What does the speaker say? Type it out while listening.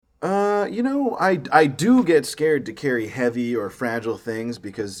I do get scared to carry heavy or fragile things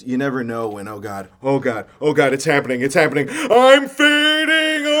because you never know when, oh God, it's happening, I'm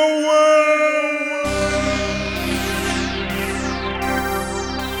fading away!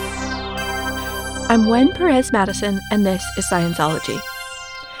 I'm Wen Perez Madison, and this is Scienceology.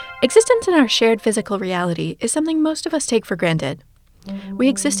 Existence in our shared physical reality is something most of us take for granted. We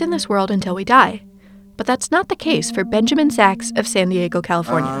exist in this world until we die. But that's not the case for Benjamin Sachs of San Diego,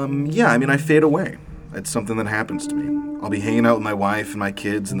 California. I fade away. It's something that happens to me. I'll be hanging out with my wife and my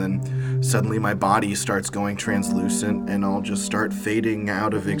kids, and then suddenly my body starts going translucent, and I'll just start fading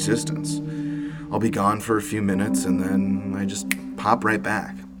out of existence. I'll be gone for a few minutes, and then I just pop right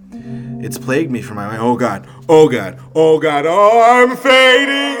back. It's plagued me for my life. Oh God, I'm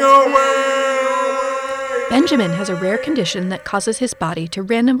fading away! Benjamin has a rare condition that causes his body to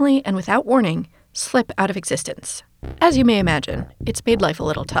randomly and without warning slip out of existence. As you may imagine, it's made life a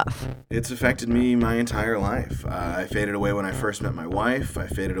little tough. It's affected me my entire life. I faded away when I first met my wife. I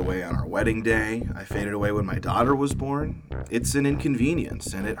faded away on our wedding day. I faded away when my daughter was born. It's an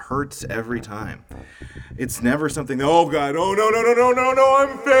inconvenience, and it hurts every time. It's never something that, oh God, oh no,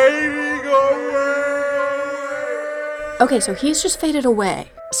 I'm fading away! Okay, so he's just faded away.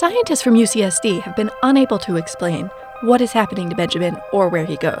 Scientists from UCSD have been unable to explain what is happening to Benjamin or where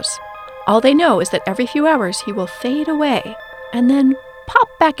he goes. All they know is that every few hours he will fade away and then pop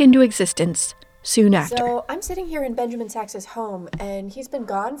back into existence soon after. So I'm sitting here in Benjamin Sachs's home, and he's been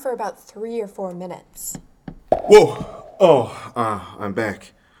gone for about 3 or 4 minutes. Whoa! I'm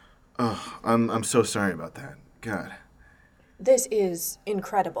back. I'm so sorry about that. God. This is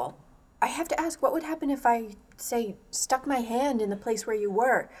incredible. I have to ask, what would happen if I, say, stuck my hand in the place where you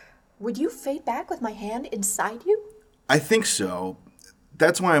were? Would you fade back with my hand inside you? I think so.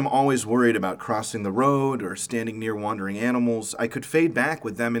 That's why I'm always worried about crossing the road or standing near wandering animals. I could fade back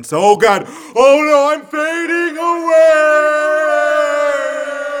with them and say, oh God, oh no, I'm fading away!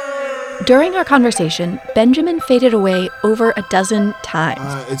 During our conversation, Benjamin faded away over a dozen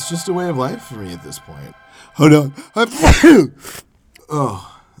times. It's just a way of life for me at this point. Hold on.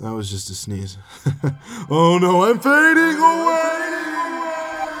 Oh, that was just a sneeze. Oh no, I'm fading away!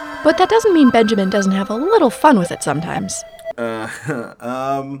 But that doesn't mean Benjamin doesn't have a little fun with it sometimes.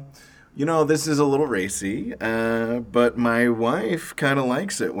 This is a little racy, but my wife kind of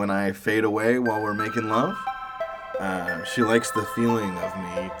likes it when I fade away while we're making love. She likes the feeling of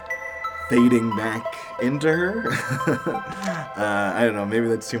me fading back into her. I don't know, maybe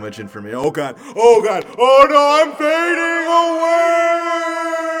that's too much information. Oh God, oh no, I'm fading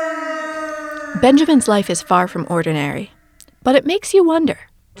away! Benjamin's life is far from ordinary, but it makes you wonder,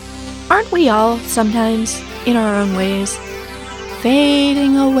 aren't we all sometimes, in our own ways,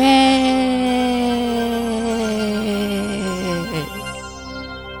 fading away?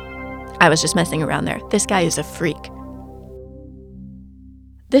 I was just messing around there. This guy is a freak.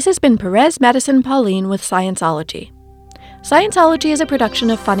 This has been Perez Madison Pauline with Scienceology. Scienceology is a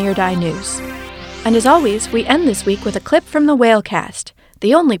production of Funny or Die News. And as always, we end this week with a clip from the Whalecast,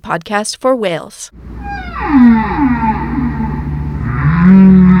 the only podcast for whales.